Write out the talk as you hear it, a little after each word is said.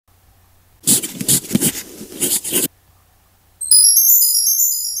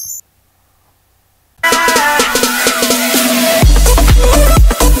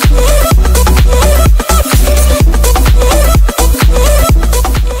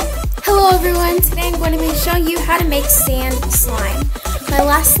today I'm going to be showing you how to make sand slime. My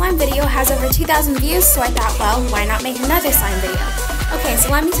last slime video has over 2,000 views, so I thought, well, why not make another slime video? Okay,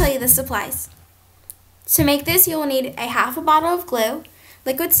 so let me tell you the supplies. To make this, you will need a half a bottle of glue,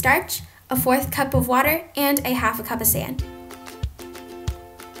 liquid starch, a 1/4 cup of water, and a 1/2 cup of sand.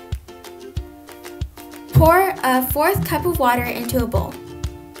 Pour a 1/4 cup of water into a bowl.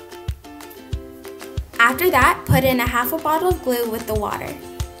 After that, put in a 1/2 bottle of glue with the water.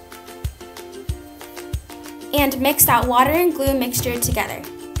 And mix that water and glue mixture together.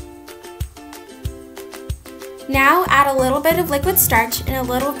 Now add a little bit of liquid starch and a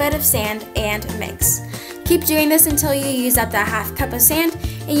little bit of sand and mix. Keep doing this until you use up that 1/2 cup of sand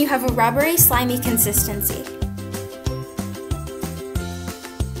and you have a rubbery, slimy consistency.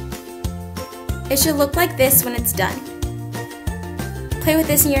 It should look like this when it's done. Play with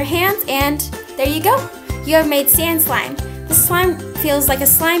this in your hands and there you go. You have made sand slime. The slime feels like a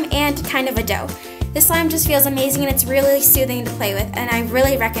slime and kind of a dough. This slime just feels amazing and it's really soothing to play with, and I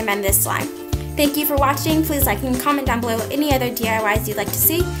really recommend this slime. Thank you for watching. Please like and comment down below any other DIYs you'd like to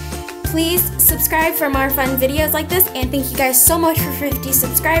see. Please subscribe for more fun videos like this, and thank you guys so much for 50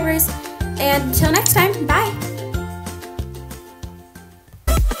 subscribers. And until next time, bye!